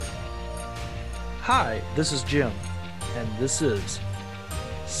Hi, this is Jim, and this is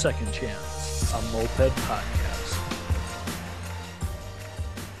Second Chance, a Moped Podcast.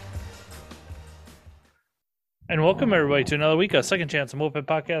 And welcome everybody to another week of Second Chance, a Moped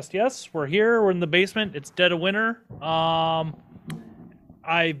Podcast. Yes, we're here. We're in the basement. It's dead of winter. I've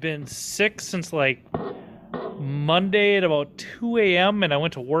been sick since like Monday at about 2 a.m. and I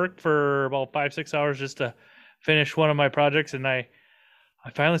went to work for about 5-6 hours just to finish one of my projects, and I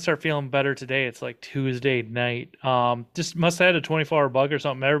finally start feeling better today. It's like Tuesday night. Just must have had a 24-hour bug or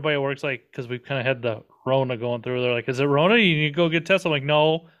something. Everybody works like, because we've kind of had the Rona going through. They're like, is it Rona? You need to go get tested. I'm like,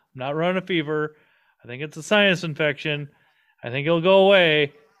 no, I'm not running a fever. I think it's a sinus infection. I think it'll go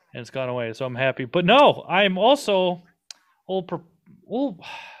away. And it's gone away. So I'm happy. But no, I'm also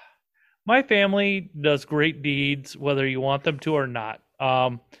my family does great deeds, whether you want them to or not.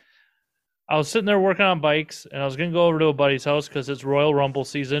 I was sitting there working on bikes, and I was going to go over to a buddy's house because it's Royal Rumble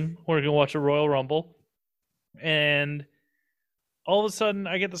season. We're going to watch a Royal Rumble. And all of a sudden,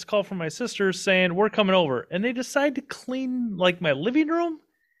 I get this call from my sister saying, we're coming over. And they decide to clean, like, my living room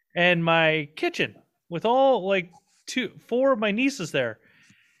and my kitchen with all, like, 4 of my nieces there.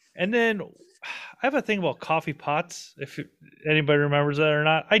 And then I have a thing about coffee pots, if anybody remembers that or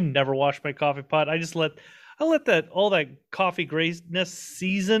not. I never wash my coffee pot. I let that all that coffee grayness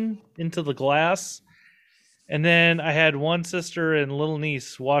season into the glass. And then I had one sister and little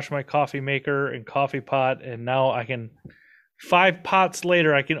niece wash my coffee maker and coffee pot, and now 5 pots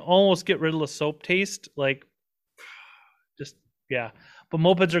later, I can almost get rid of the soap taste. Like, just, yeah. But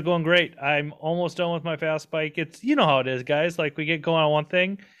mopeds are going great. I'm almost done with my fast bike. It's, you know how it is, guys. Like, we get going on one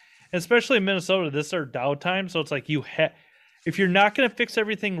thing, and especially in Minnesota, this is our downtime. So it's like if you're not going to fix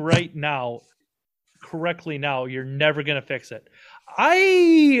everything right now, correctly now, you're never going to fix it.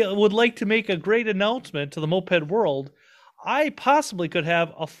 I would like to make a great announcement to the moped world. I possibly could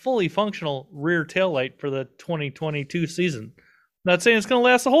have a fully functional rear taillight for the 2022 season. Not saying it's going to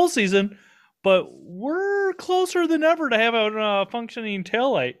last the whole season, but we're closer than ever to have a functioning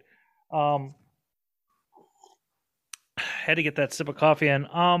taillight. Had to get that sip of coffee in.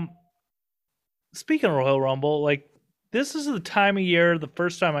 Speaking of Royal Rumble, like, this is the time of year, the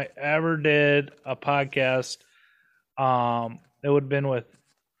first time I ever did a podcast. It would have been with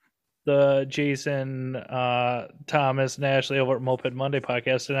the Jason, Thomas, and Ashley over at Moped Monday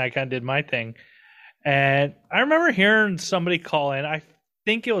podcast, and I kind of did my thing. And I remember hearing somebody call in. I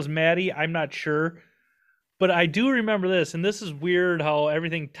think it was Maddie. I'm not sure. But I do remember this, and this is weird how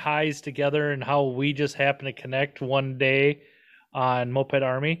everything ties together and how we just happen to connect one day on Moped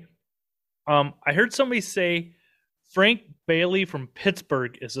Army. I heard somebody say, Frank Bailey from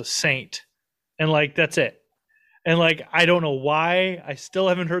Pittsburgh is a saint. And, like, that's it. And, like, I don't know why. I still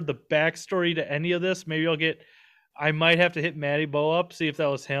haven't heard the backstory to any of this. Maybe I might have to hit Matty Bow up, see if that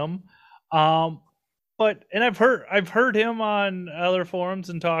was him. But I've heard him on other forums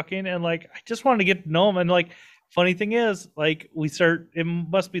and talking, and, like, I just wanted to get to know him. And, like, funny thing is, like, it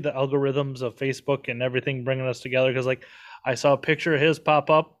must be the algorithms of Facebook and everything bringing us together. Because, like, I saw a picture of his pop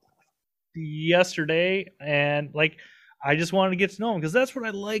up yesterday, and, like, I just wanted to get to know him because that's what I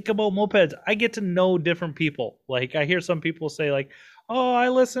like about mopeds. I get to know different people. Like, I hear some people say, like, oh, I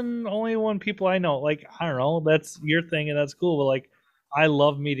listen only when people I know. Like, I don't know, that's your thing and that's cool, but, like, I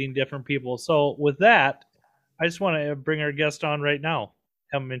love meeting different people. So with that, I just want to bring our guest on right now,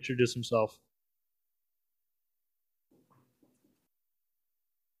 have him introduce himself.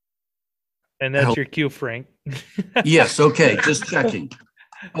 And that's your cue, Frank. Yes, okay, just checking.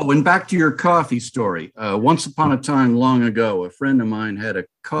 Oh, and back to your coffee story. Once upon a time, long ago, a friend of mine had a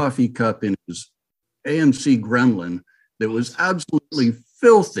coffee cup in his AMC Gremlin that was absolutely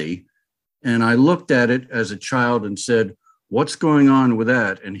filthy. And I looked at it as a child and said, what's going on with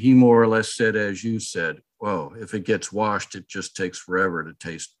that? And he more or less said, as you said, well, if it gets washed, it just takes forever to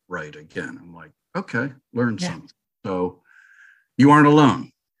taste right again. I'm like, okay, learn something. So you aren't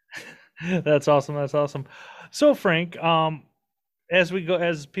alone. That's awesome. That's awesome. So, Frank,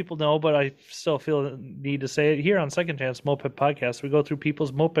 as people know, but I still feel the need to say it here on Second Chance Moped Podcast, we go through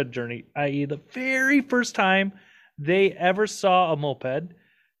people's moped journey, i.e. the very first time they ever saw a moped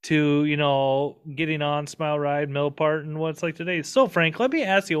to, getting on Smile Ride, Millpart, and what it's like today. So, Frank, let me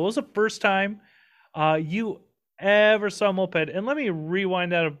ask you, what was the first time you ever saw a moped? And let me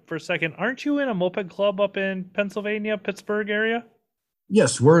rewind that for a second. Aren't you in a moped club up in Pennsylvania, Pittsburgh area?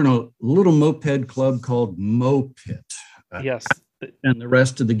 Yes, we're in a little moped club called Mopit. Yes. And the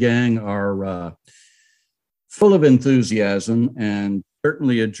rest of the gang are full of enthusiasm and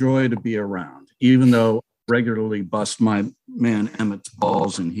certainly a joy to be around, even though I regularly bust my man Emmett's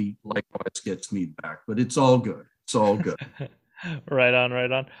balls and he likewise gets me back. But it's all good. It's all good. Right on,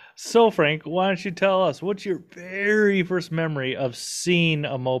 right on. So, Frank, why don't you tell us what's your very first memory of seeing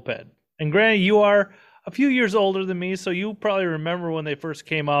a moped? And granted, you are a few years older than me, so you probably remember when they first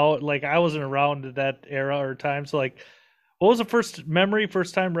came out. Like, I wasn't around at that era or time. So, like, what was the first memory,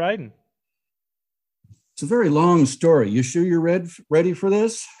 first time riding? It's a very long story. You sure you're ready for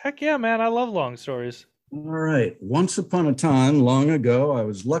this? Heck yeah, man. I love long stories. All right. Once upon a time, long ago, I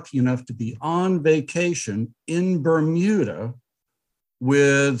was lucky enough to be on vacation in Bermuda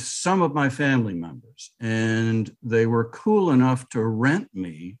with some of my family members, and they were cool enough to rent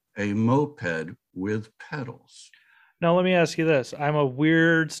me a moped with pedals. Now, let me ask you this. I'm a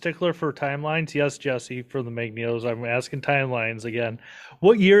weird stickler for timelines. Yes, Jesse, for the Magnetos. I'm asking timelines again.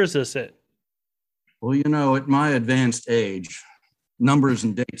 What year is this it? Well, at my advanced age, numbers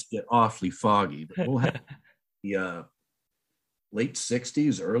and dates get awfully foggy, but we'll have the late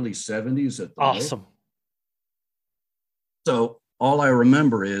 60s, early 70s at the most. Awesome. So all I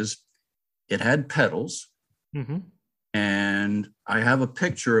remember is it had pedals, Mm-hmm. and I have a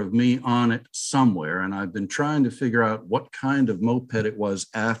picture of me on it somewhere. And I've been trying to figure out what kind of moped it was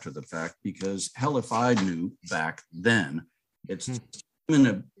after the fact, because hell if I knew back then. It's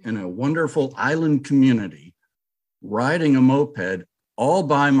in a wonderful island community, riding a moped all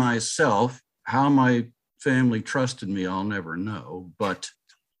by myself. How my family trusted me, I'll never know. But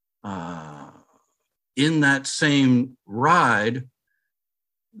in that same ride,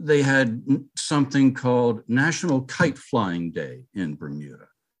 they had something called National Kite Flying Day in Bermuda.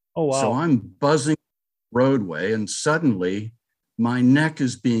 Oh, wow. So I'm buzzing the roadway, and suddenly my neck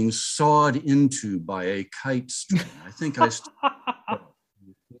is being sawed into by a kite string. I think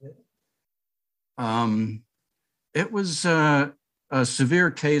it was a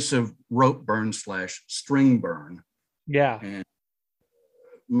severe case of rope burn / string burn. Yeah. And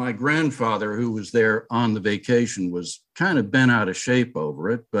my grandfather, who was there on the vacation, was kind of bent out of shape over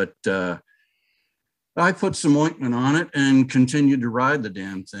it, but I put some ointment on it and continued to ride the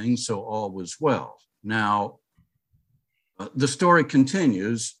damn thing, so all was well. Now, the story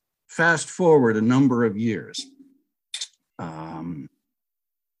continues. Fast forward a number of years. I'm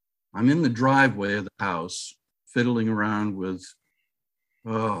in the driveway of the house, fiddling around with,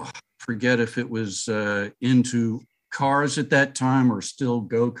 forget if it was into cars at that time or still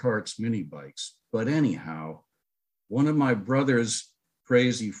go-karts, mini bikes. But anyhow, one of my brother's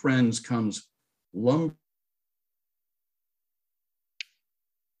crazy friends comes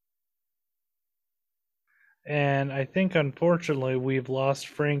And I think, unfortunately, we've lost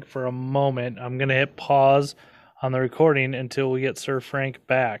Frank for a moment. I'm going to hit pause on the recording until we get Sir Frank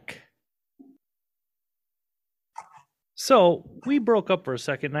back. So we broke up for a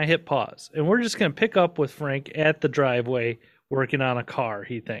second and I hit pause. And we're just going to pick up with Frank at the driveway working on a car,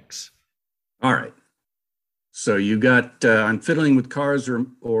 he thinks. All right. So you got, I'm fiddling with cars or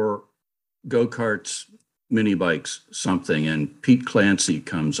go-karts, mini bikes, something. And Pete Clancy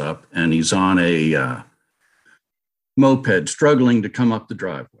comes up and he's on a moped, struggling to come up the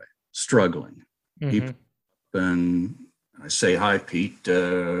driveway, struggling. Mm-hmm. And I say, "Hi, Pete,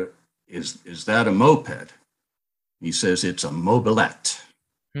 is that a moped?" He says, "It's a mobilette."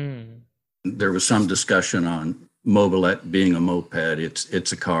 There was some discussion on mobilette being a moped.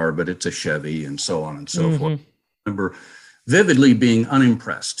 It's a car, but it's a Chevy, and so on and so forth. I remember vividly being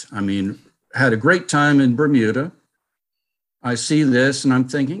unimpressed. I mean, had a great time in Bermuda. I see this and I'm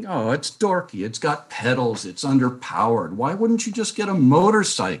thinking, oh, it's dorky. It's got pedals. It's underpowered. Why wouldn't you just get a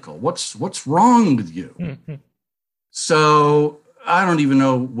motorcycle? What's wrong with you? So I don't even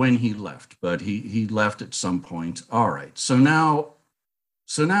know when he left, but he left at some point. All right. So now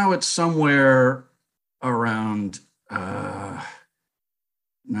it's somewhere around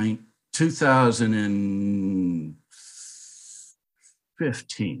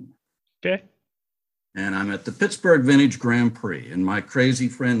 2015. Okay. And I'm at the Pittsburgh Vintage Grand Prix, and my crazy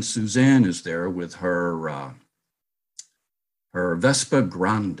friend Suzanne is there with her Vespa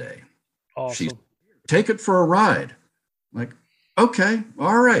Grande. Awesome. She's, "Take it for a ride." I'm like, okay,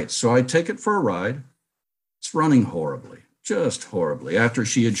 all right. So I take it for a ride. It's running horribly, just horribly. After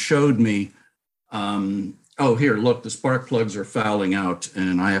she had showed me, oh, here, look, the spark plugs are fouling out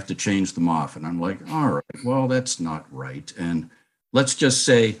and I have to change them off. And I'm like, all right, well, that's not right. And let's just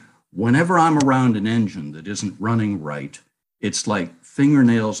say, whenever I'm around an engine that isn't running right, it's like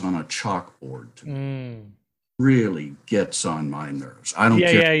fingernails on a chalkboard to me. Really gets on my nerves. I don't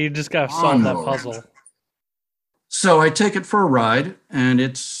care. Yeah, you just got to solve that puzzle. So I take it for a ride, and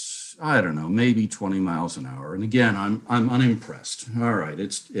it's, I don't know, maybe 20 miles an hour. And again, I'm unimpressed. All right,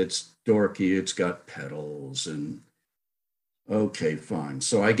 it's dorky. It's got pedals, and Okay, fine.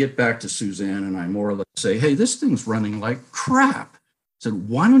 So I get back to Suzanne and I more or less say, hey, this thing's running like crap. I said,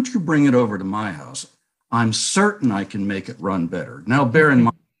 why don't you bring it over to my house? I'm certain I can make it run better. Now, bear in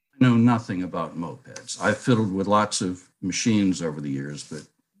mind, I know nothing about mopeds. I've fiddled with lots of machines over the years, but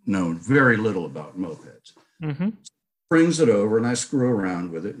know very little about mopeds. Mm-hmm. Brings it over and I screw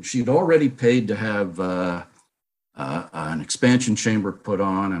around with it. And she'd already paid to have an expansion chamber put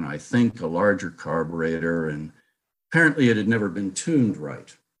on and I think a larger carburetor. And apparently it had never been tuned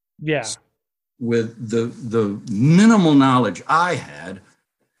right. Yeah. With the minimal knowledge I had,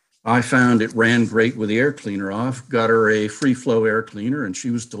 I found it ran great with the air cleaner off, got her a free flow air cleaner, and she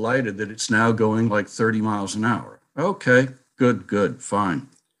was delighted that it's now going like 30 miles an hour. Okay, good, fine.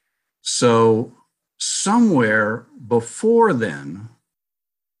 So somewhere before then,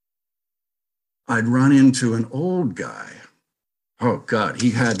 I'd run into an old guy. Oh God,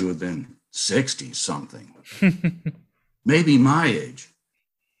 he had to have been 60 something, maybe my age.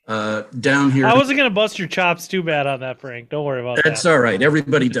 Down here. I wasn't going to bust your chops too bad on that, Frank. Don't worry about that. That's all right.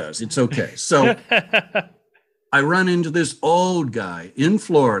 Everybody does. It's okay. So I run into this old guy in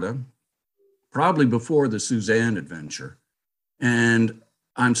Florida, probably before the Suzanne adventure. And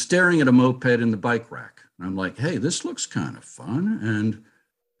I'm staring at a moped in the bike rack. And I'm like, hey, this looks kind of fun. And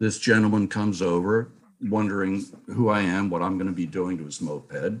this gentleman comes over wondering who I am, what I'm going to be doing to his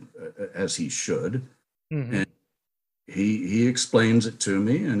moped, as he should. Mm-hmm. And he explains it to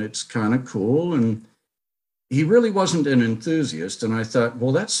me, and it's kind of cool. And he really wasn't an enthusiast. And I thought,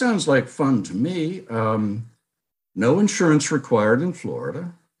 well, that sounds like fun to me. No insurance required in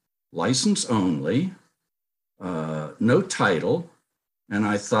Florida, license only, no title. And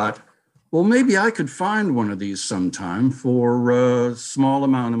I thought, well, maybe I could find one of these sometime for a small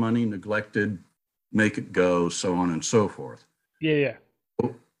amount of money, neglected, make it go, so on and so forth. Yeah.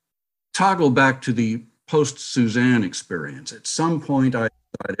 So, toggle back to the post-Suzanne experience. At some point, I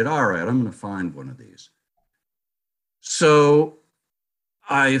decided, all right, I'm going to find one of these. So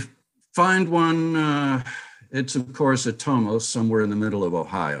I find one. It's, of course, a Tomos somewhere in the middle of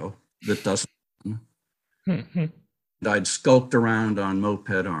Ohio that doesn't. I'd skulked around on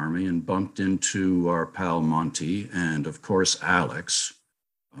Moped Army and bumped into our pal Monty and, of course, Alex,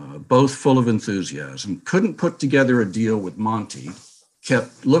 both full of enthusiasm. Couldn't put together a deal with Monty.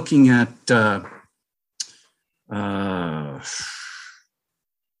 Kept looking at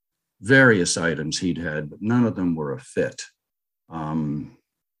various items he'd had, but none of them were a fit.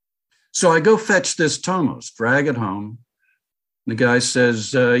 So I go fetch this Tomos, drag it home. The guy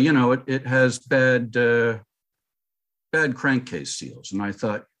says, it has bad crankcase seals. And I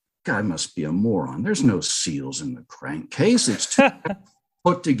thought, guy must be a moron. There's no seals in the crankcase. It's too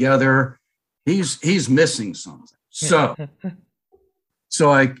put together. He's missing something. So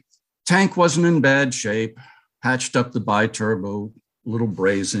tank wasn't in bad shape. Patched up the bi-turbo, little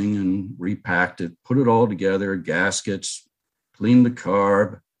brazing, and repacked it, put it all together, gaskets, cleaned the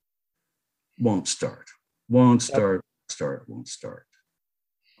carb. Won't start.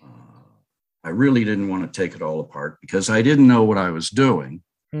 I really didn't want to take it all apart because I didn't know what I was doing.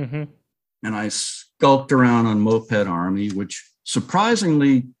 Mm-hmm. And I skulked around on Moped Army, which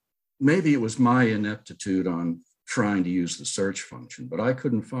surprisingly, maybe it was my ineptitude on trying to use the search function, but I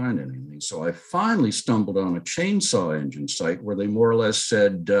couldn't find anything. So I finally stumbled on a chainsaw engine site where they more or less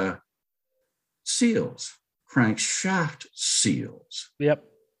said seals, crankshaft seals. Yep.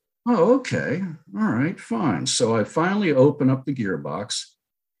 Oh, okay. All right, fine. So I finally open up the gearbox,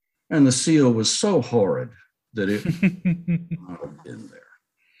 and the seal was so horrid that it not have been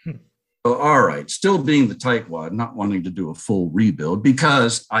there. So, all right, still being the tightwad, not wanting to do a full rebuild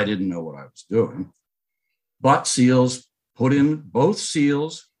because I didn't know what I was doing. Bought seals, put in both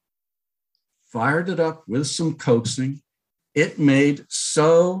seals, fired it up with some coaxing. It made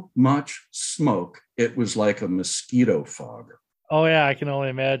so much smoke, it was like a mosquito fogger. Oh, yeah, I can only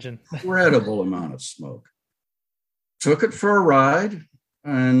imagine. Incredible amount of smoke. Took it for a ride,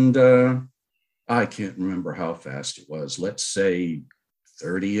 and I can't remember how fast it was. Let's say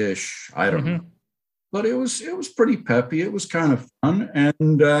 30-ish. I don't know. But it was pretty peppy. It was kind of fun.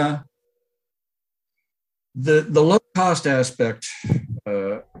 And the low cost aspect,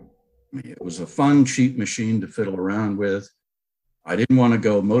 it was a fun, cheap machine to fiddle around with. I didn't want to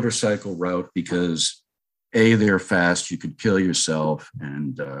go motorcycle route because A, they're fast, you could kill yourself.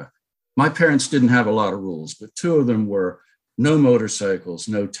 And my parents didn't have a lot of rules, but two of them were no motorcycles,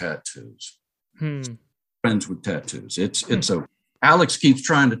 no tattoos. Friends with tattoos. It's okay. Alex keeps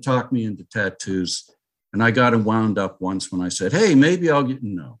trying to talk me into tattoos. And I got him wound up once when I said, hey, maybe I'll get,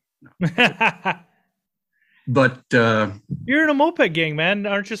 no. But you're in a moped gang, man.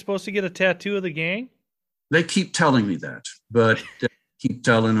 Aren't you supposed to get a tattoo of the gang? They keep telling me that, but I keep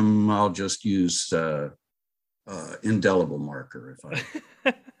telling them I'll just use indelible marker if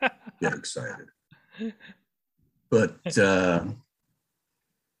I get excited. But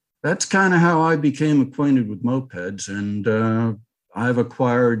that's kind of how I became acquainted with mopeds, and I've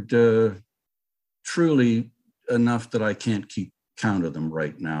acquired truly enough that I can't keep count of them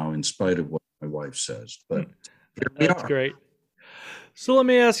right now, in spite of what my wife says. But here we That's are. great. So let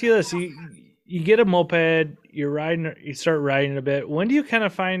me ask you this: you get a moped, you start riding a bit. When do you kind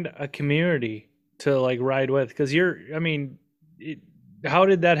of find a community to like ride with? Because how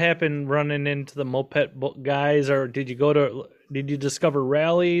did that happen? Running into the moped guys, or did you discover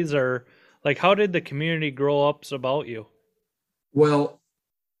rallies, or like how did the community grow up about you? Well,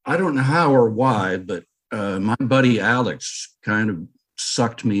 I don't know how or why, but my buddy Alex kind of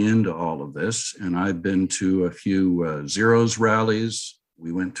sucked me into all of this. And I've been to a few Zeros rallies.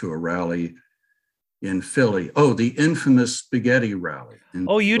 We went to a rally in Philly. Oh, the infamous spaghetti rally.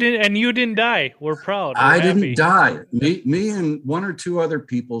 Oh, you didn't die. We're proud. We're I happy. didn't die. Me and one or two other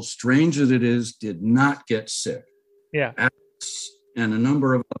people, strange as it is, did not get sick. Yeah. Alex and a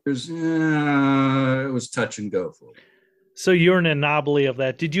number of others, it was touch and go for me. So you're an anomaly of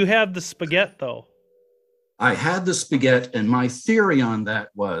that. Did you have the spaghetti though? I had the spaghetti, and my theory on that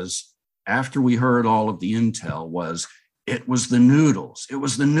was, after we heard all of the intel, was it was the noodles. It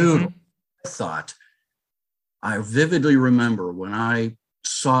was the noodle. Mm-hmm. I vividly remember when I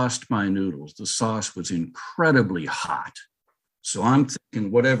sauced my noodles, the sauce was incredibly hot. So I'm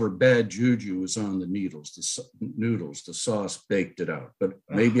thinking whatever bad juju was on the noodles, the sauce baked it out. But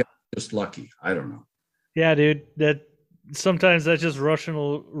maybe I'm just lucky. I don't know. Yeah, dude. Sometimes that's just Russian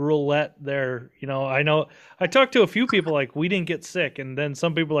roulette there. I know I talked to a few people like we didn't get sick. And then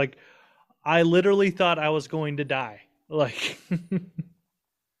some people like, I literally thought I was going to die. Like,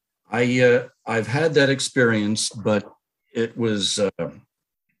 I've had that experience, but it was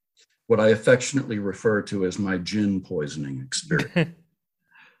what I affectionately refer to as my gin poisoning experience.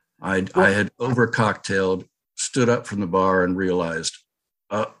 I had over-cocktailed, stood up from the bar and realized,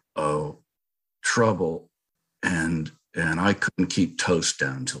 trouble. And I couldn't keep toast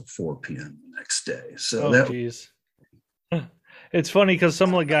down until 4 p.m. the next day. So geez. It's funny because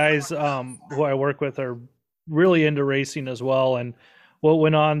some of the guys who I work with are really into racing as well. And what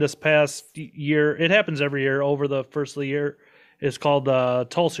went on this past year, it happens every year over the first of the year, is called the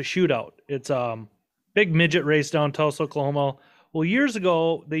Tulsa Shootout. It's a big midget race down Tulsa, Oklahoma. Well, years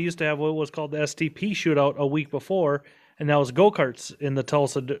ago, they used to have what was called the STP Shootout a week before, and that was go-karts in the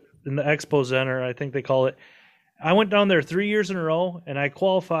Tulsa, in the Expo Center, I think they call it. I went down there 3 years in a row, and I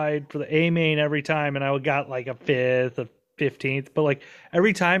qualified for the A main every time, and I got like a 5th, a 15th. But like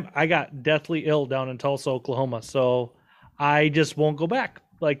every time, I got deathly ill down in Tulsa, Oklahoma. So I just won't go back.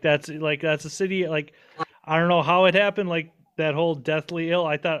 That's a city. Like I don't know how it happened. Like that whole deathly ill.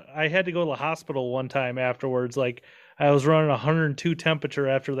 I thought I had to go to the hospital one time afterwards. Like I was running 102 temperature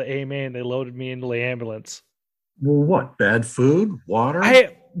after the A main. They loaded me into the ambulance. Well, what? Bad food, water?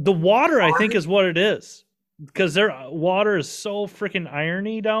 The water, I think, is what it is. Because their water is so freaking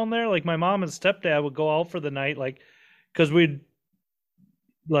irony down there. Like my mom and stepdad would go out for the night, like because we'd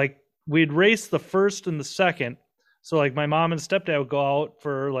race the first and the second. So like my mom and stepdad would go out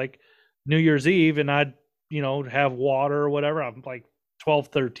for like New Year's Eve, and I'd have water or whatever. I'm like 12,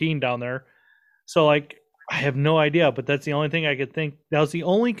 13 down there. So like I have no idea, but that's the only thing I could think. That was the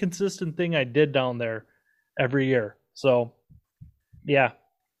only consistent thing I did down there every year. So yeah.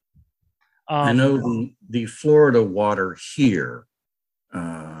 I know the Florida water here,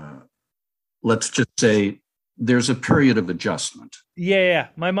 let's just say there's a period of adjustment. Yeah.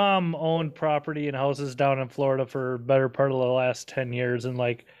 My mom owned property and houses down in Florida for a better part of the last 10 years. And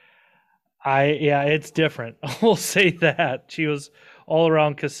like, it's different. We'll say that. She was all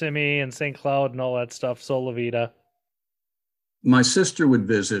around Kissimmee and St. Cloud and all that stuff. So La Vida. My sister would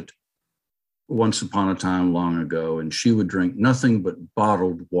visit once upon a time long ago, and she would drink nothing but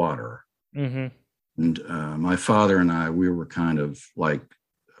bottled water. Mm-hmm. And my father and I, we were kind of like,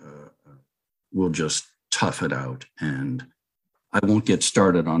 we'll just tough it out. And I won't get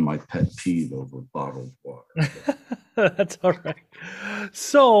started on my pet peeve over bottled water. That's all right.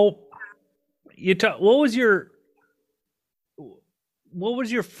 So what was your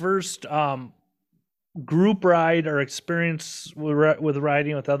first group ride or experience with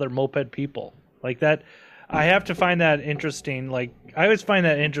riding with other moped people like that? I have to find that interesting. Like I always find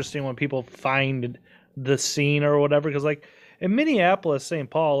that interesting when people find the scene or whatever, because like in Minneapolis, St.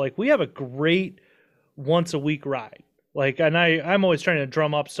 Paul, like we have a great once a week ride. Like, and I'm always trying to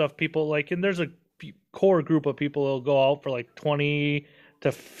drum up stuff. People like, and there's a core group of people that'll go out for like 20,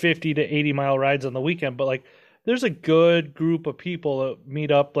 to 50 to 80 mile rides on the weekend, but like there's a good group of people that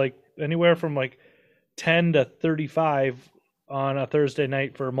meet up like anywhere from like 10 to 35 on a Thursday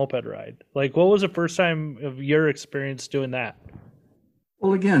night for a moped ride. Like, what was the first time of your experience doing that?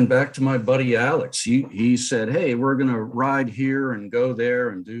 Well, again, back to my buddy Alex. He said, "Hey, we're going to ride here and go there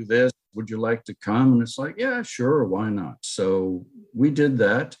and do this. Would you like to come?" And it's like, "Yeah, sure, why not?" So we did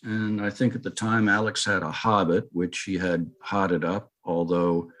that. And I think at the time Alex had a Hobbit, which he had hotted up,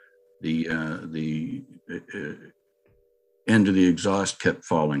 although the end of the exhaust kept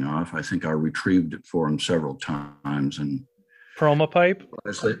falling off. I think I retrieved it for him several times and Proma pipe?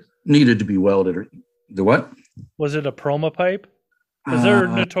 it needed to be welded. The what? Was it a Proma pipe? Because they're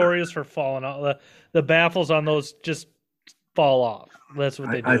notorious for falling off. The baffles on those just fall off. That's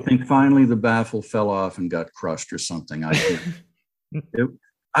what they do. I think finally the baffle fell off and got crushed or something.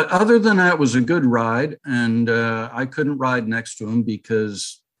 Other than that, it was a good ride, and I couldn't ride next to him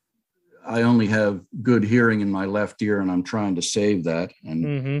because I only have good hearing in my left ear, and I'm trying to save that.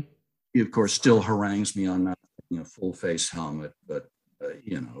 And he, of course, still harangues me on not having a full face helmet, but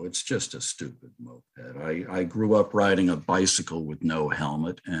it's just a stupid moped. I grew up riding a bicycle with no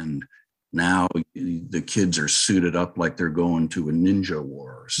helmet, and now the kids are suited up like they're going to a ninja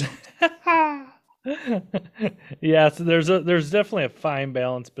war or something. Yeah, so there's definitely a fine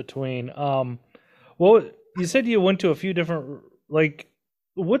balance between. Well, you said you went to a few different, like,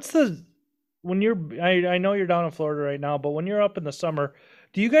 I know you're down in Florida right now, but when you're up in the summer,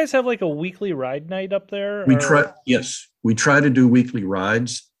 do you guys have like a weekly ride night up there? Yes, we try to do weekly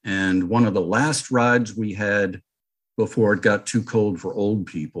rides. And one of the last rides we had before it got too cold for old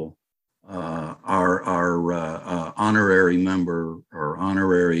people, our honorary member or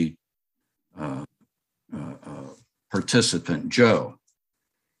honorary participant, Joe,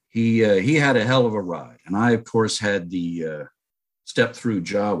 he had a hell of a ride. And I, of course, had the step through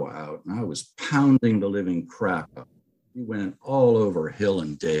Jawa out, and I was pounding the living crap up. We went all over hill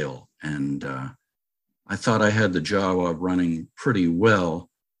and dale, and I thought I had the Jawa running pretty well,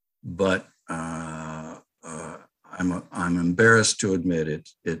 but I'm embarrassed to admit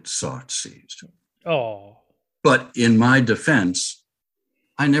it soft seized. Oh. But in my defense,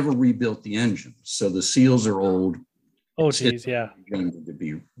 I never rebuilt the engine, so the seals are old. Oh, geez, yeah. Going to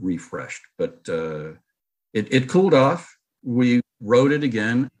be refreshed, but it cooled off. We rode it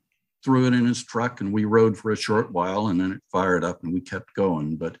again, threw it in his truck, and we rode for a short while, and then it fired up and we kept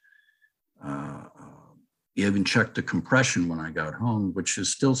going. But even checked the compression when I got home, which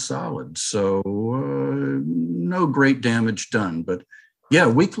is still solid. So no great damage done. But yeah,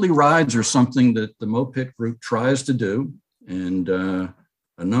 weekly rides are something that the Mopit group tries to do. And a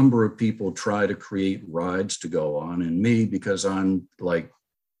number of people try to create rides to go on. And me, because I'm like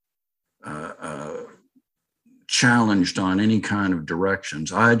challenged on any kind of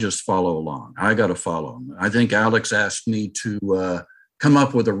directions, I just follow along. I got to follow them. I think Alex asked me to come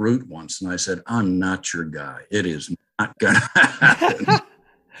up with a route once, and I said, "I'm not your guy. It is not going to happen."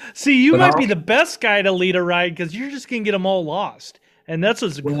 See, you might be the best guy to lead a ride because you're just going to get them all lost. And that's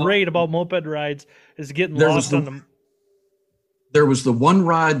what's great about moped rides is getting lost on them. There was the one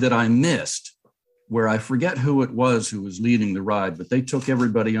ride that I missed where I forget who it was who was leading the ride, but they took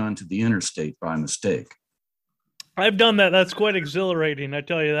everybody onto the interstate by mistake. I've done that. That's quite exhilarating. I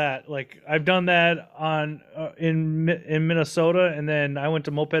tell you that. Like I've done that in Minnesota, and then I went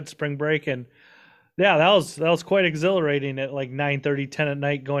to Moped Spring Break, and yeah, that was quite exhilarating at like 9:30, 10 at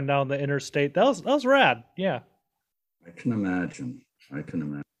night going down the interstate. That was rad. Yeah, I can imagine.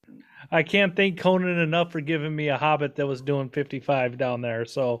 I can't thank Conan enough for giving me a Hobbit that was doing 55 down there.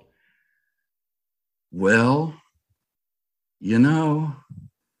 So, well,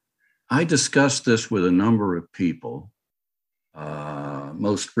 I discussed this with a number of people,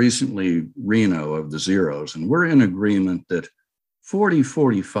 most recently Reno of the Zeros, and we're in agreement that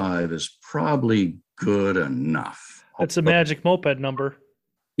 40-45 is probably good enough. That's a magic moped number.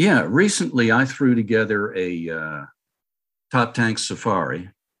 Yeah, recently I threw together a Top Tank Safari.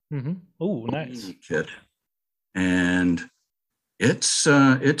 Mm-hmm. Oh, nice kit, and it's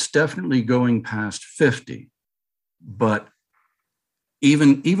definitely going past 50, but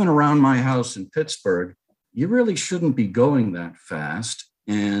even around my house in Pittsburgh, you really shouldn't be going that fast.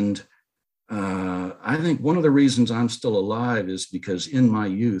 And I think one of the reasons I'm still alive is because in my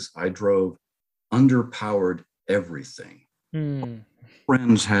youth, I drove underpowered everything.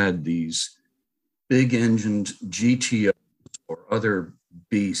 Friends had these big engined GTOs or other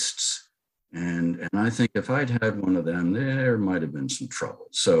beasts. And I think if I'd had one of them, there might have been some trouble.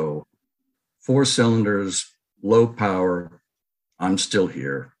 So 4 cylinders, low power, I'm still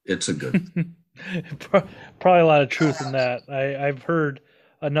here. It's a good Probably a lot of truth in that. I've heard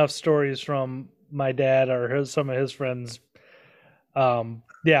enough stories from my dad or some of his friends.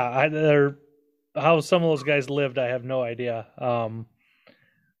 Yeah, they're how some of those guys lived. I have no idea.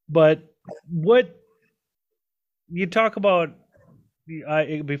 But what you talk about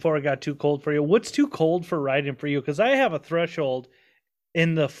before it got too cold for you? What's too cold for riding for you? Because I have a threshold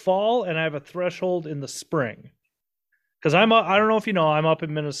in the fall and I have a threshold in the spring. Because I don't know if you know, I'm up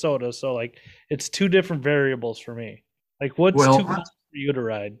in Minnesota, so like it's two different variables for me. Like, what's too cold for you to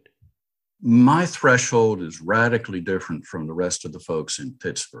ride? My threshold is radically different from the rest of the folks in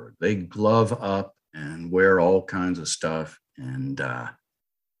Pittsburgh. They glove up and wear all kinds of stuff. And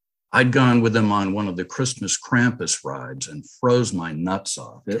I'd gone with them on one of the Christmas Krampus rides and froze my nuts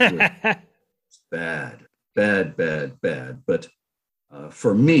off. It was bad, bad, bad, bad. But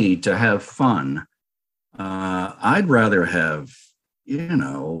for me to have fun, I'd rather have,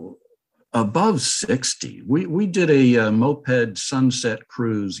 above 60. We did a moped sunset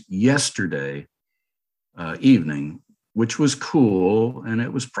cruise yesterday evening, which was cool, and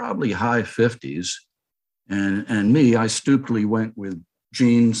it was probably high 50s. And me, I stupidly went with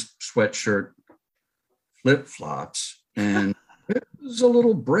jeans, sweatshirt, flip-flops, and it was a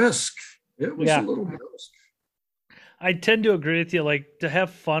little brisk. It was a little brisk. I tend to agree with you. Like, to have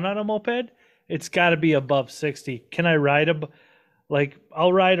fun on a moped, it's got to be above 60. Can I ride like,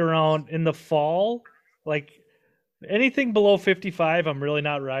 I'll ride around in the fall. Like, anything below 55, I'm really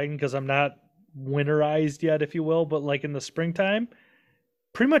not riding because I'm not winterized yet, if you will. But like in the springtime,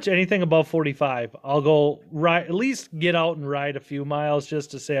 pretty much anything above 45, I'll go ride, at least get out and ride a few miles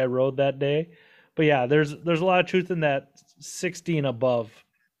just to say I rode that day. But yeah, there's a lot of truth in that 60 and above.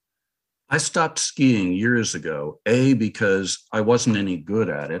 I stopped skiing years ago, because I wasn't any good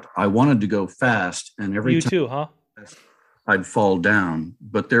at it. I wanted to go fast, and every time too, huh? I'd fall down.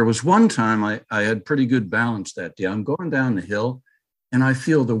 But there was one time I had pretty good balance that day. I'm going down the hill, and I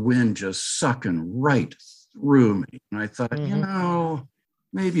feel the wind just sucking right through me. And I thought,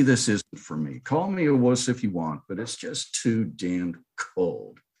 maybe this isn't for me. Call me a wuss if you want, but it's just too damned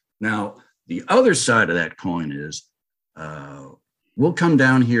cold. Now, the other side of that coin is, we'll come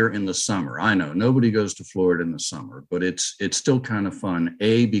down here in the summer. I know nobody goes to Florida in the summer, but it's still kind of fun.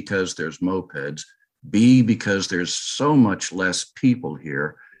 A, because there's mopeds. B, because there's so much less people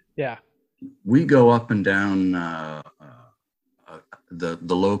here. Yeah. We go up and down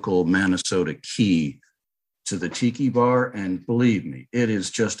the local Minnesota Key to the Tiki Bar, and believe me, it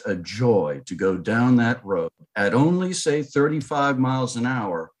is just a joy to go down that road at only, say, 35 miles an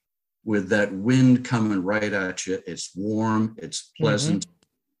hour with that wind coming right at you. It's warm, it's pleasant,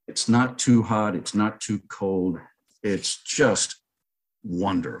 it's not too hot, it's not too cold. It's just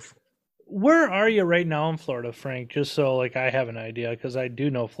wonderful. Where are you right now in Florida, Frank? Just so like I have an idea, because I do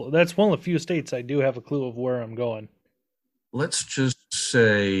know that's one of the few states I do have a clue of where I'm going. Let's just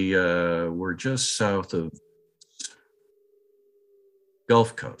say we're just south of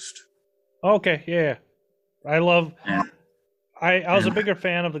Gulf Coast. Okay, yeah. I was a bigger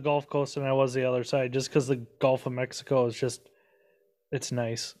fan of the Gulf Coast than I was the other side, just because the Gulf of Mexico is it's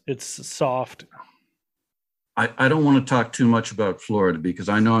nice. It's soft. I don't want to talk too much about Florida because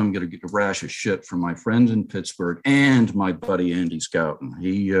I know I'm going to get a rash of shit from my friends in Pittsburgh and my buddy Andy Scouten.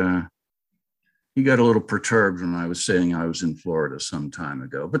 He got a little perturbed when I was saying I was in Florida some time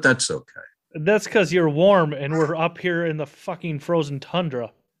ago, but that's okay. That's because you're warm and we're up here in the fucking frozen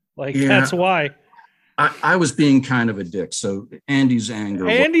tundra. That's why. I was being kind of a dick, so Andy's anger.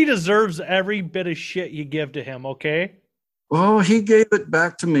 Andy deserves every bit of shit you give to him, okay? Well, he gave it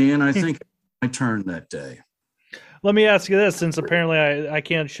back to me, and I think it's my turn that day. Let me ask you this, since apparently I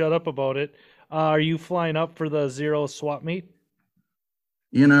can't shut up about it. Are you flying up for the Zero swap meet?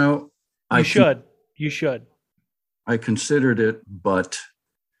 You should. You should. I considered it, but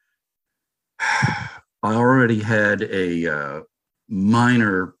I already had a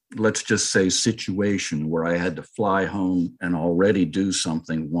minor, let's just say, situation where I had to fly home and already do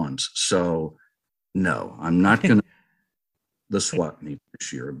something once. So, no, I'm not going to the swap meet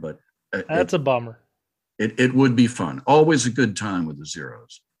this year, but that's a bummer. It would be fun. Always a good time with the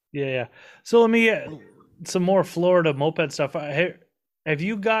Zeros. Yeah. So let me some more Florida moped stuff. Have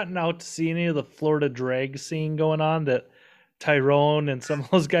you gotten out to see any of the Florida drag scene going on that Tyrone and some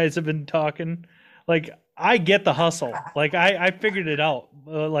of those guys have been talking? Like, I get the hustle. Like, I figured it out.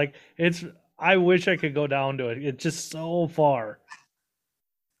 I wish I could go down to it. It's just so far.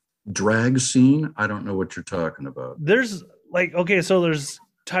 Drag scene? I don't know what you're talking about. There's there's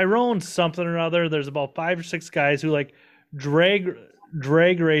Tyrone something or other. There's about 5 or 6 guys who drag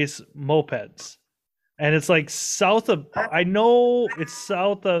race mopeds. And it's south of,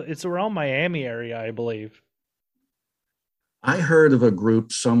 it's around Miami area, I believe. I heard of a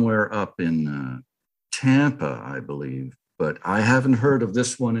group somewhere up in Tampa, I believe, but I haven't heard of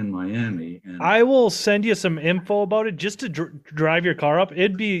this one in Miami. And I will send you some info about it just to drive your car up.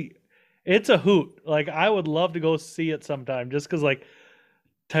 It's a hoot. Like I would love to go see it sometime, just because like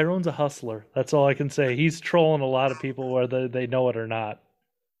Tyrone's a hustler. That's all I can say. He's trolling a lot of people whether they know it or not.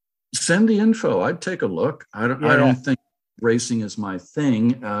 send the info. I'd take a look. I don't. Yeah, I yeah. don't think racing is my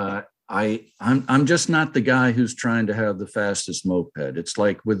thing. I'm just not the guy who's trying to have the fastest moped. It's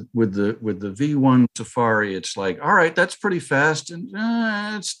like with the V1 Safari. It's like, all right, that's pretty fast, and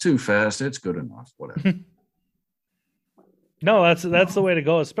it's too fast. It's good enough. Whatever. No, that's the way to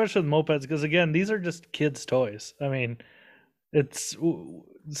go, especially with mopeds, because again, these are just kids' toys. I mean, it's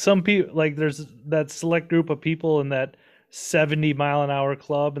some people like there's that select group of people in that 70-mile-an-hour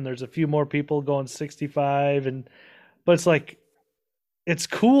club, and there's a few more people going 65, and but it's like it's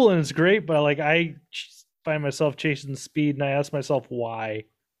cool and it's great, but like I find myself chasing speed, and I ask myself why,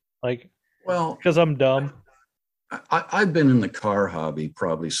 like Well, because I'm dumb. I've been in the car hobby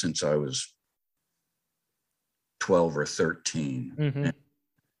probably since I was 12 or 13. Mm-hmm. And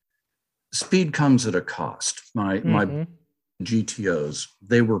speed comes at a cost. My Mm-hmm. GTOs,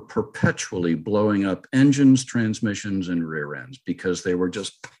 they were perpetually blowing up engines, transmissions, and rear ends because they were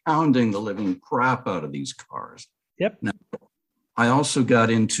just pounding the living crap out of these cars. Yep. Now, I also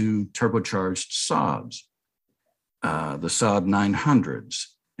got into turbocharged Saabs, the Saab 900s.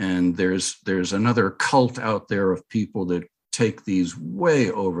 And there's another cult out there of people that take these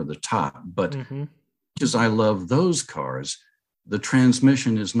way over the top. But Mm-hmm. because I love those cars, the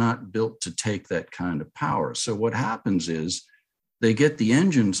transmission is not built to take that kind of power. So what happens is they get the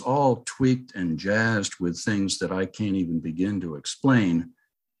engines all tweaked and jazzed with things that I can't even begin to explain.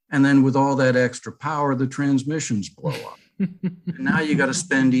 And then with all that extra power, the transmissions blow up. And now you got to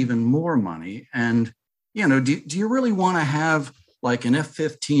spend even more money. And, do you really want to have like an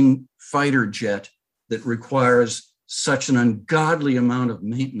F-15 fighter jet that requires such an ungodly amount of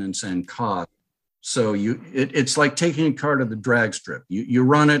maintenance and cost? So it's like taking a car to the drag strip. You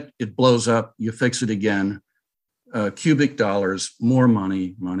run it, it blows up, you fix it again. Cubic dollars, more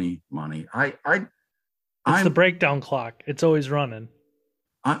money, money, money. It's I'm the breakdown clock. It's always running.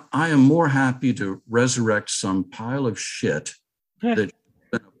 I am more happy to resurrect some pile of shit that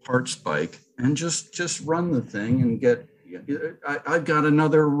a parts bike and just run the thing and get. I've got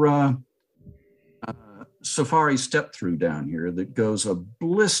another Safari step through down here that goes a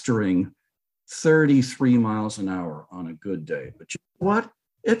blistering 33 miles an hour on a good day. But you know what?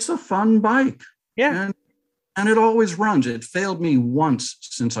 It's a fun bike. Yeah. And it always runs. It failed me once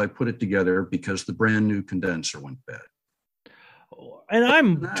since I put it together because the brand new condenser went bad. And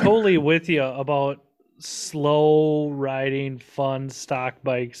I'm totally with you about slow riding, fun stock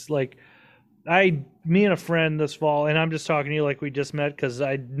bikes. Like me and a friend this fall, and I'm just talking to you like we just met because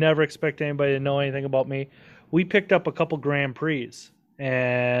I never expect anybody to know anything about me. We picked up a couple Grand Prix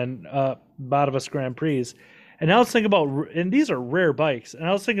and Badovas Grand Prix. And I was thinking about, and these are rare bikes, and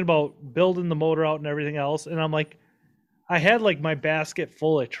I was thinking about building the motor out and everything else. And I'm like, I had like my basket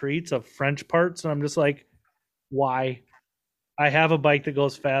full of treats of French parts, and I'm just like, why? I have a bike that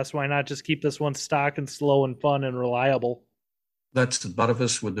goes fast. Why not just keep this one stock and slow and fun and reliable? That's the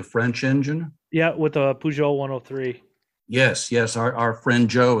Butterfus with the French engine. Yeah, with a Peugeot 103. Yes. Our friend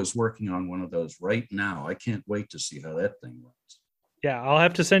Joe is working on one of those right now. I can't wait to see how that thing runs. Yeah, I'll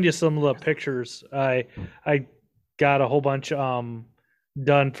have to send you some of the pictures. I got a whole bunch done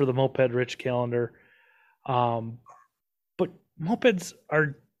for the Moped Rich calendar. But mopeds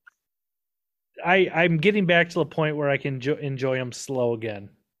are I'm getting back to the point where I can enjoy them slow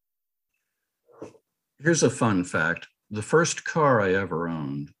again. Here's a fun fact. The first car I ever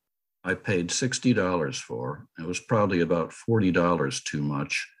owned, I paid $60 for. It was probably about $40 too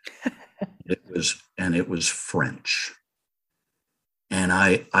much. It was French. And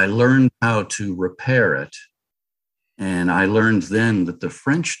I learned how to repair it. And I learned then that the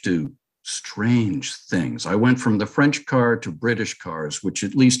French do strange things. I went from the French car to British cars, which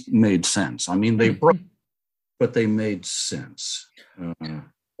at least made sense. I mean, they broke, but they made sense.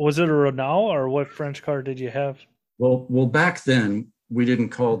 Was it a Renault, or what French car did you have? Well, back then we didn't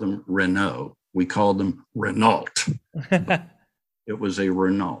call them Renault. We called them Renault. It was a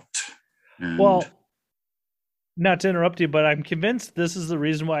Renault. And well, not to interrupt you, but I'm convinced this is the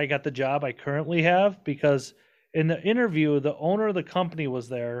reason why I got the job I currently have, because in the interview, the owner of the company was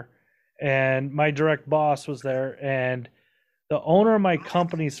there and my direct boss was there, and the owner of my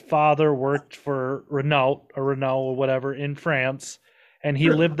company's father worked for Renault or whatever in France, and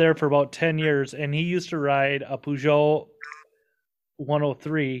he lived there for about 10 years, and he used to ride a Peugeot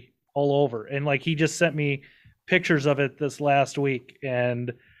 103 all over. And like he just sent me pictures of it this last week,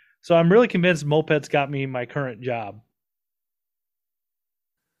 and so I'm really convinced mopeds got me my current job.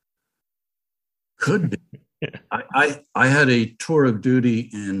 Could be. I had a tour of duty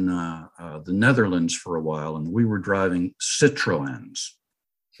in the Netherlands for a while, and we were driving Citroëns.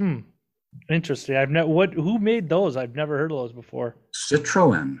 Interesting. I've never who made those? I've never heard of those before.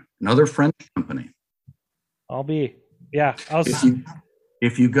 Citroën, another French company.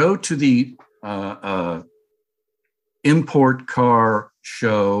 If you go to the import car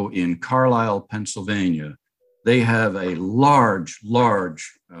show in Carlisle, Pennsylvania, they have a large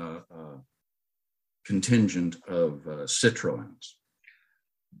contingent of Citroëns.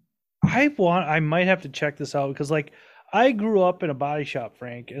 I might have to check this out because like I grew up in a body shop,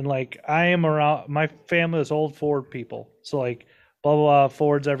 Frank, and like I am around my family is old Ford people. So like blah blah blah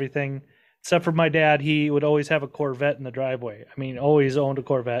Ford's everything. Except for my dad, he would always have a Corvette in the driveway. I mean, always owned a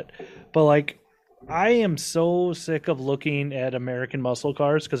Corvette. But like I am so sick of looking at American muscle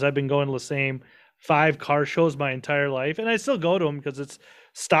cars because I've been going to the same 5 car shows my entire life, and I still go to them because it's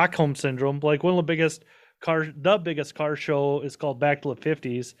Stockholm syndrome. Like the biggest car show is called Back to the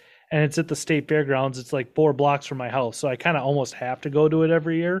 '50s, and it's at the state fairgrounds. It's like 4 blocks from my house, so I kind of almost have to go to it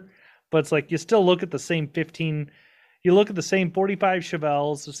every year. But it's like you still look at the same 15. You look at the same 45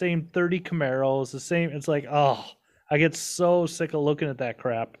 Chevelles, the same 30 Camaros, the same. It's like, oh, I get so sick of looking at that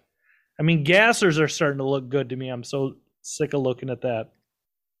crap. I mean, gassers are starting to look good to me. I'm so sick of looking at that.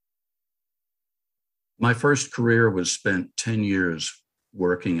 My first career was spent 10 years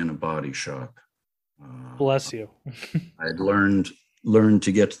working in a body shop. Bless you. I'd learned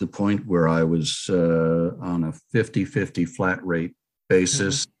to get to the point where I was on a 50-50 flat rate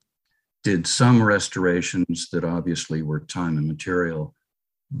basis. Mm-hmm. Did some restorations that obviously were time and material,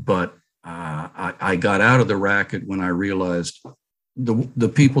 but I got out of the racket when I realized the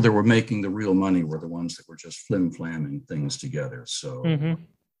people that were making the real money were the ones that were just flim-flamming things together. So,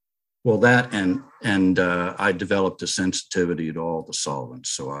 well, that and I developed a sensitivity to all the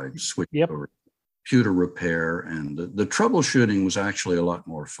solvents, so I switched over to computer repair, and the troubleshooting was actually a lot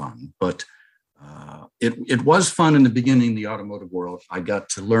more fun, but. It was fun in the beginning, the automotive world. I got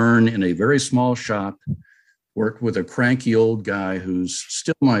to learn in a very small shop, worked with a cranky old guy who's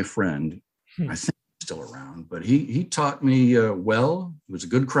still my friend. I think he's still around, but he taught me well. He was a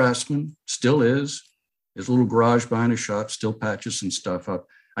good craftsman, still is. His little garage behind his shop still patches some stuff up.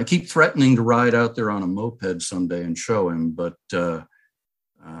 I keep threatening to ride out there on a moped someday and show him, but I'm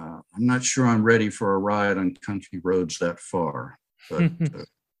not sure I'm ready for a ride on country roads that far, but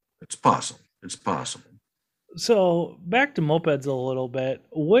it's possible. It's possible. So back to mopeds a little bit.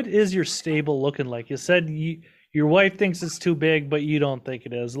 What is your stable looking like? You said your wife thinks it's too big, but you don't think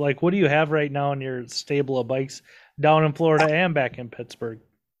it is. Like, what do you have right now in your stable of bikes down in Florida and back in Pittsburgh?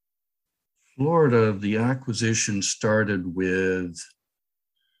 Florida, the acquisition started with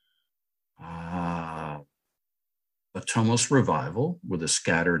a Tomos Revival with a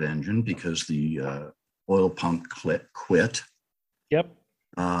scattered engine because the oil pump quit. Yep.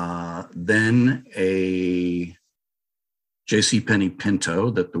 Then a JCPenney Pinto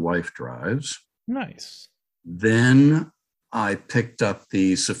that the wife drives. Nice. Then I picked up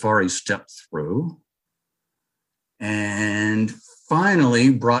the Safari Step Through and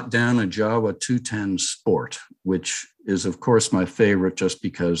finally brought down a Jawa 210 Sport, which is, of course, my favorite just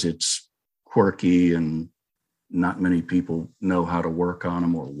because it's quirky and not many people know how to work on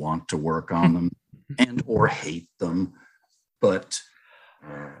them or want to work on them and or hate them. But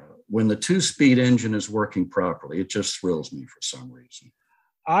when the 2-speed engine is working properly, it just thrills me for some reason.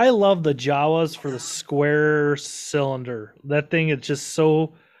 I love the Jawas for the square cylinder. That thing is just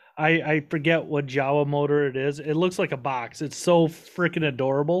so... I forget what Jawa motor it is. It looks like a box. It's so freaking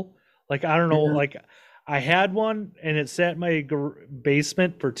adorable. Like, I don't know, like I had one and it sat in my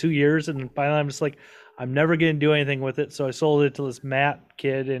basement for 2 years. And finally I'm just like, I'm never going to do anything with it. So I sold it to this Matt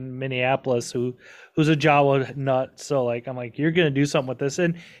kid in Minneapolis who's a Jawa nut. So like, I'm like, you're going to do something with this.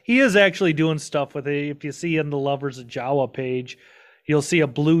 And he is actually doing stuff with it. If you see in the Lovers of Jawa page, you'll see a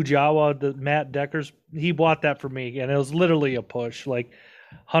blue Jawa, the Matt Decker's. He bought that for me and it was literally a push, like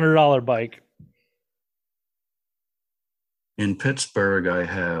 $100 bike. In Pittsburgh, I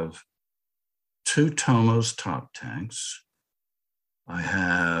have 2 Tomos top tanks. I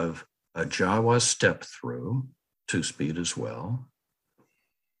have a Jawa Step Through, 2-speed as well.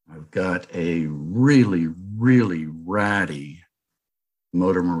 I've got a really, really ratty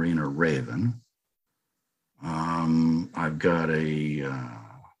Motor Marina Raven. I've got the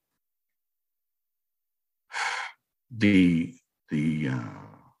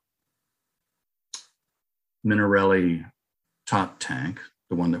Minarelli top tank,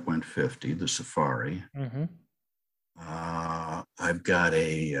 the one that went 50, the Safari. I've got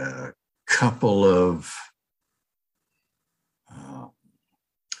a couple of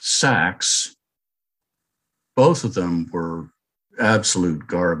Sachs. Both of them were absolute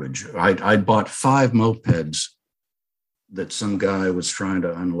garbage. I bought 5 mopeds that some guy was trying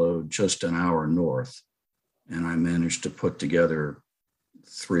to unload just an hour north, and I managed to put together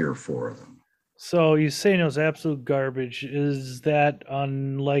 3 or 4 of them. So you saying it was absolute garbage? Is that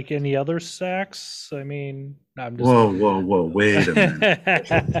unlike any other Sachs? I mean, I'm just. Whoa! Wait a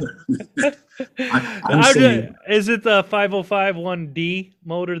minute. I'm saying, is it the 505 1D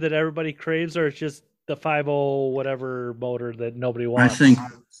motor that everybody craves, or it's just the 50 whatever motor that nobody wants?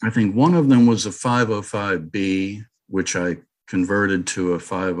 I think one of them was a 505B, which I converted to a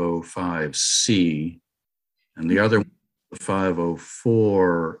 505C, and the other one, the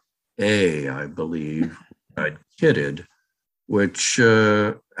 504A, I believe, I'd kitted, which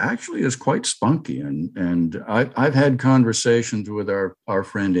actually is quite spunky. And I've had conversations with our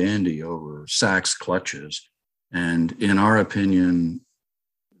friend Andy over Sachs clutches, and in our opinion,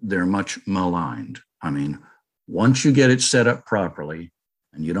 they're much maligned. I mean, once you get it set up properly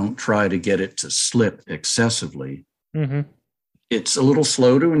and you don't try to get it to slip excessively, it's a little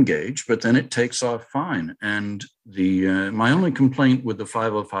slow to engage, but then it takes off fine. And my only complaint with the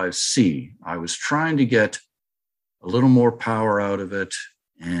 505C, I was trying to get a little more power out of it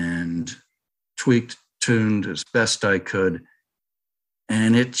and tweaked, tuned as best I could,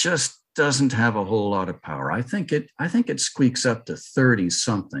 and it just doesn't have a whole lot of power. I think it squeaks up to 30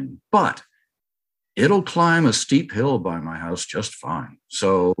 something, but it'll climb a steep hill by my house just fine.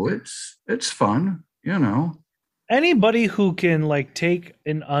 So it's fun, you know. Anybody who can like take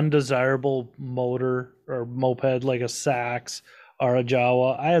an undesirable motor or moped like a Sachs or a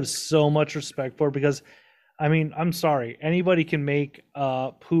Jawa, I have so much respect for, because I mean, I'm sorry, anybody can make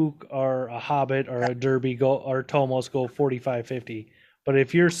a Puch or a Hobbit or a Derby go, or Tomos go 45, 50. But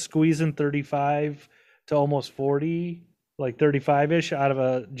if you're squeezing 35 to almost 40, like 35-ish out of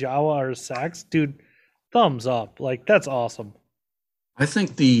a Jawa or a Sachs, dude, thumbs up. Like, that's awesome. I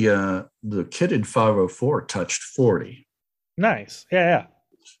think the kitted 504 touched 40. Nice. Yeah.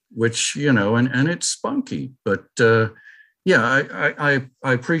 Which, you know, and it's spunky. But yeah, I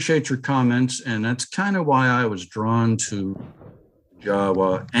appreciate your comments. And that's kind of why I was drawn to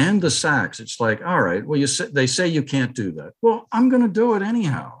Jawa and the Sachs. It's like, all right, well, they say you can't do that. Well, I'm going to do it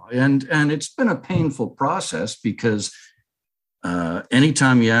anyhow. And it's been a painful process, because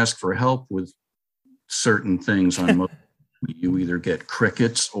anytime you ask for help with certain things on you either get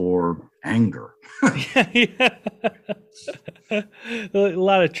crickets or anger. Yeah. A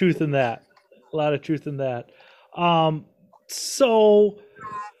lot of truth in that. So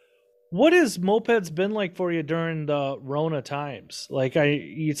what has mopeds been like for you during the Rona times? Like,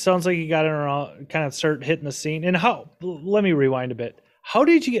 it sounds like you got around, kind of start hitting the scene. And let me rewind a bit. How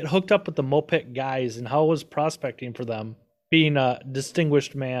did you get hooked up with the moped guys, and how was prospecting for them, being a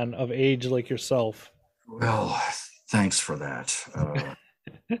distinguished man of age like yourself? Well, thanks for that.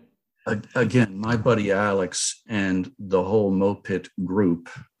 Again, my buddy Alex and the whole moped group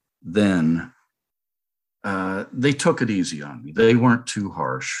then, they took it easy on me. They weren't too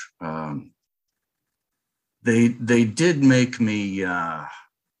harsh. They did make me,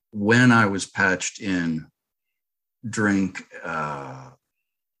 when I was patched in, drink a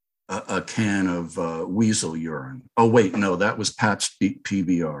can of weasel urine. Oh, wait, no, that was Pat's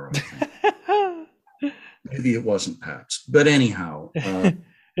PBR. I think. Maybe it wasn't Pat's, but anyhow,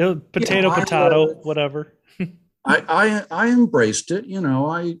 potato, whatever. I embraced it. You know,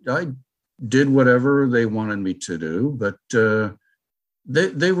 I did whatever they wanted me to do, but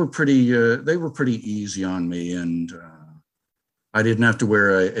they were pretty easy on me, and I didn't have to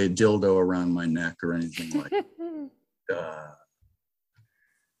wear a dildo around my neck or anything like that.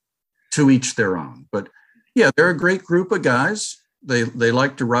 To each their own. But yeah, they're a great group of guys. They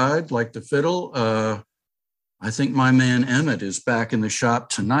like to ride, like to fiddle. I think my man Emmett is back in the shop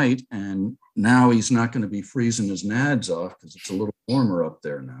tonight, and now he's not going to be freezing his nads off because it's a little warmer up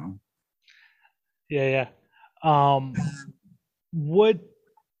there now. Yeah. What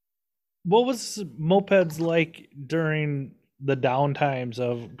was mopeds like during the down times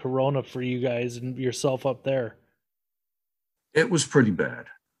of Corona for you guys and yourself up there? It was pretty bad.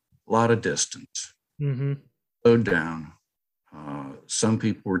 A lot of distance. Slowed down. Some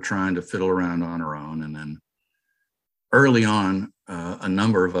people were trying to fiddle around on our own, and then early on, a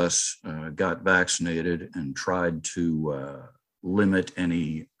number of us got vaccinated and tried to limit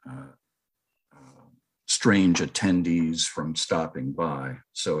any strange attendees from stopping by.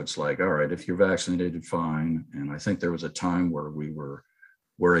 So it's like, all right, if you're vaccinated, fine. And I think there was a time where we were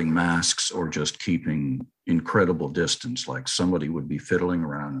wearing masks or just keeping incredible distance, like somebody would be fiddling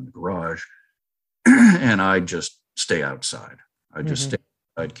around in the garage and I'd just stay outside. I'd just stay,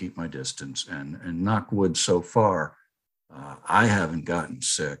 I'd keep my distance, and knock wood, so far, I haven't gotten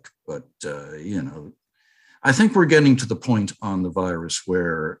sick, but, I think we're getting to the point on the virus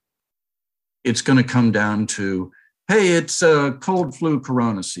where it's going to come down to, hey, it's a cold flu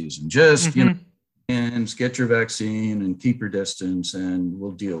corona season. Just, and get your vaccine and keep your distance and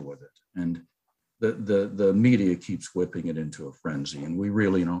we'll deal with it. And the media keeps whipping it into a frenzy, and we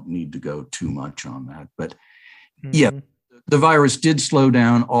really don't need to go too much on that. But yeah, the virus did slow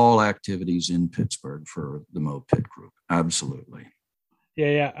down all activities in Pittsburgh for the Moped Group. Absolutely.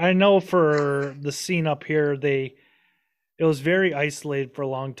 Yeah. I know for the scene up here, it was very isolated for a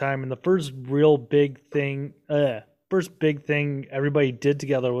long time. And the first big thing everybody did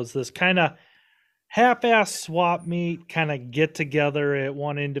together was this kind of half-ass swap meet, kind of get together at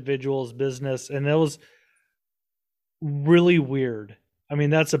one individual's business. And it was really weird. I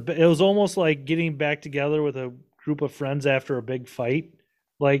mean, it was almost like getting back together with a group of friends after a big fight.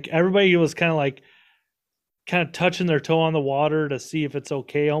 Like everybody was kind of touching their toe on the water to see if it's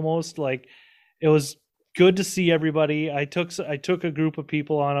okay. Almost like it was good to see everybody. I took a group of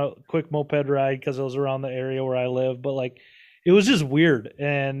people on a quick moped ride because it was around the area where I live, but like it was just weird.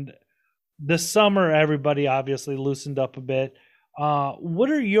 And this summer, everybody obviously loosened up a bit.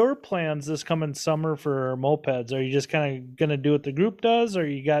 What are your plans this coming summer for mopeds? Are you just kind of going to do what the group does, or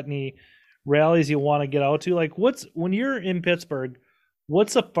you got any rallies you want to get out to? Like when you're in Pittsburgh,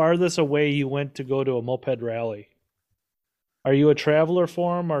 what's the farthest away you went to go to a moped rally? Are you a traveler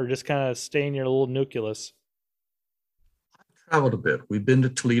for them, or just kind of stay in your little nucleus? I've traveled a bit. We've been to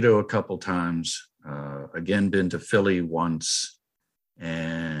Toledo a couple times, again, been to Philly once.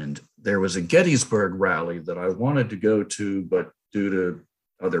 And there was a Gettysburg rally that I wanted to go to, but due to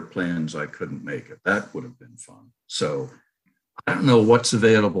other plans, I couldn't make it. That would have been fun. So I don't know what's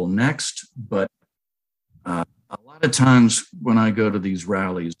available next, but a lot of times when I go to these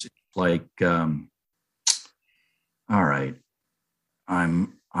rallies, it's like, all right,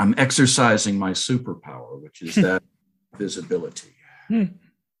 I'm exercising my superpower, which is that visibility.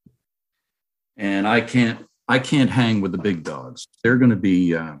 And I can't hang with the big dogs. They're going to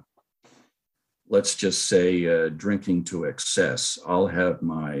be, let's just say, drinking to excess. I'll have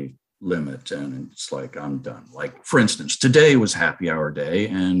my limit, and it's like I'm done. Like, for instance, today was happy hour day,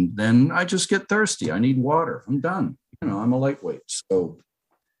 and then I just get thirsty. I need water. I'm done. I'm a lightweight. So,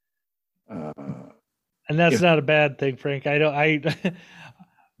 and that's not a bad thing, Frank.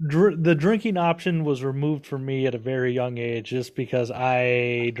 The drinking option was removed from me at a very young age just because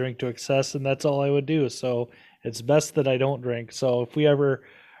I drink to excess, and that's all I would do. So it's best that I don't drink. So if we ever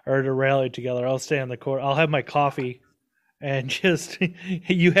are at a rally together, I'll stay on the court. I'll have my coffee and just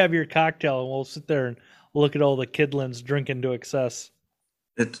you have your cocktail, and we'll sit there and look at all the kidlings drinking to excess.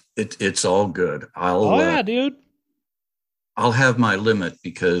 It's all good. Dude. I'll have my limit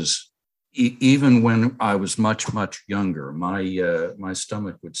because even when I was much younger, my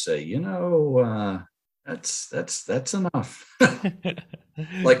stomach would say, that's enough.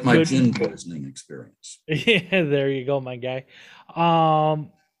 Like my gin poisoning experience. Yeah, there you go, my guy.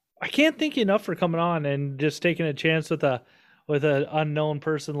 I can't thank you enough for coming on and just taking a chance with an unknown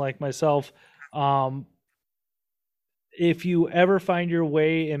person like myself. If you ever find your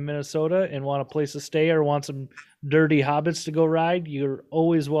way in Minnesota and want a place to stay or want some dirty hobbits to go ride, you're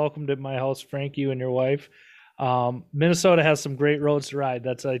always welcomed at my house, Frank, you and your wife. Minnesota has some great roads to ride.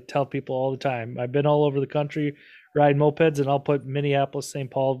 I tell people all the time. I've been all over the country riding mopeds, and I'll put Minneapolis, St.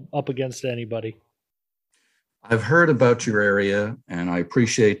 Paul up against anybody. I've heard about your area, and I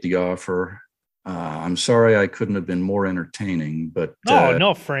appreciate the offer. I'm sorry I couldn't have been more entertaining, but...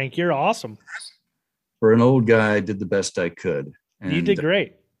 No, Frank, you're awesome. For an old guy, I did the best I could. And you did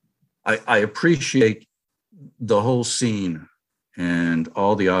great. I appreciate the whole scene and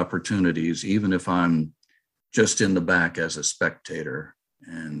all the opportunities, even if I'm just in the back as a spectator.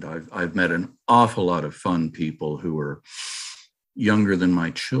 And I've met an awful lot of fun people who are younger than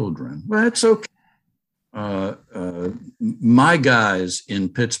my children. Well, it's okay. My guys in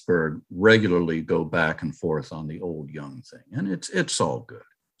Pittsburgh regularly go back and forth on the old young thing, and it's all good.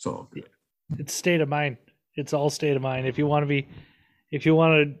 It's all good. It's state of mind. It's all state of mind. If you want to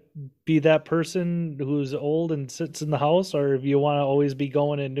be that person who's old and sits in the house, or if you want to always be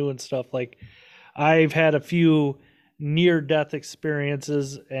going and doing stuff, like I've had a few near-death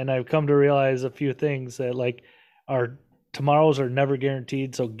experiences, and I've come to realize a few things that like tomorrows are never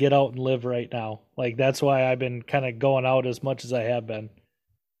guaranteed. So get out and live right now. Like that's why I've been kind of going out as much as I have been.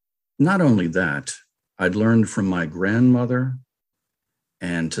 Not only that, I'd learned from my grandmother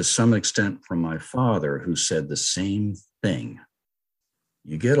and to some extent from my father, who said the same thing.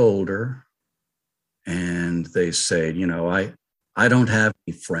 You get older and they say, I don't have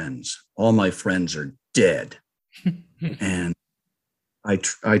any friends. All my friends are dead. And I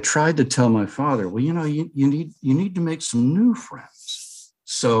tried to tell my father, well, you need to make some new friends.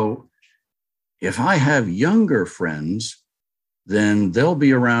 So if I have younger friends, then they'll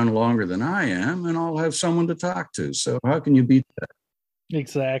be around longer than I am, and I'll have someone to talk to. So how can you beat that?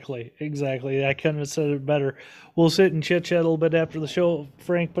 Exactly. I couldn't have said it better. We'll sit and chit chat a little bit after the show,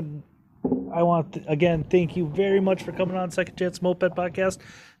 Frank, but I want to, again, thank you very much for coming on Second Chance Moped Podcast.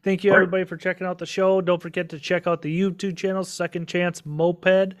 Thank you, everybody, for checking out the show. Don't forget to check out the YouTube channel, Second Chance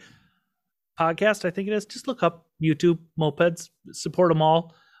Moped Podcast. I think it is. Just look up YouTube mopeds. Support them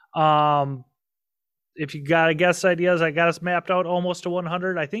all. If you got guest ideas, I got us mapped out almost to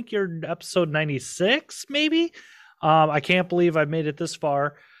 100. I think you're episode 96, maybe. I can't believe I've made it this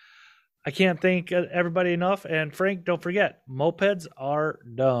far. I can't thank everybody enough. And Frank, don't forget, mopeds are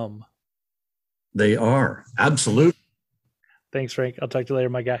dumb. They are. Absolutely. Thanks, Frank. I'll talk to you later,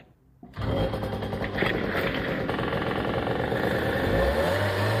 my guy.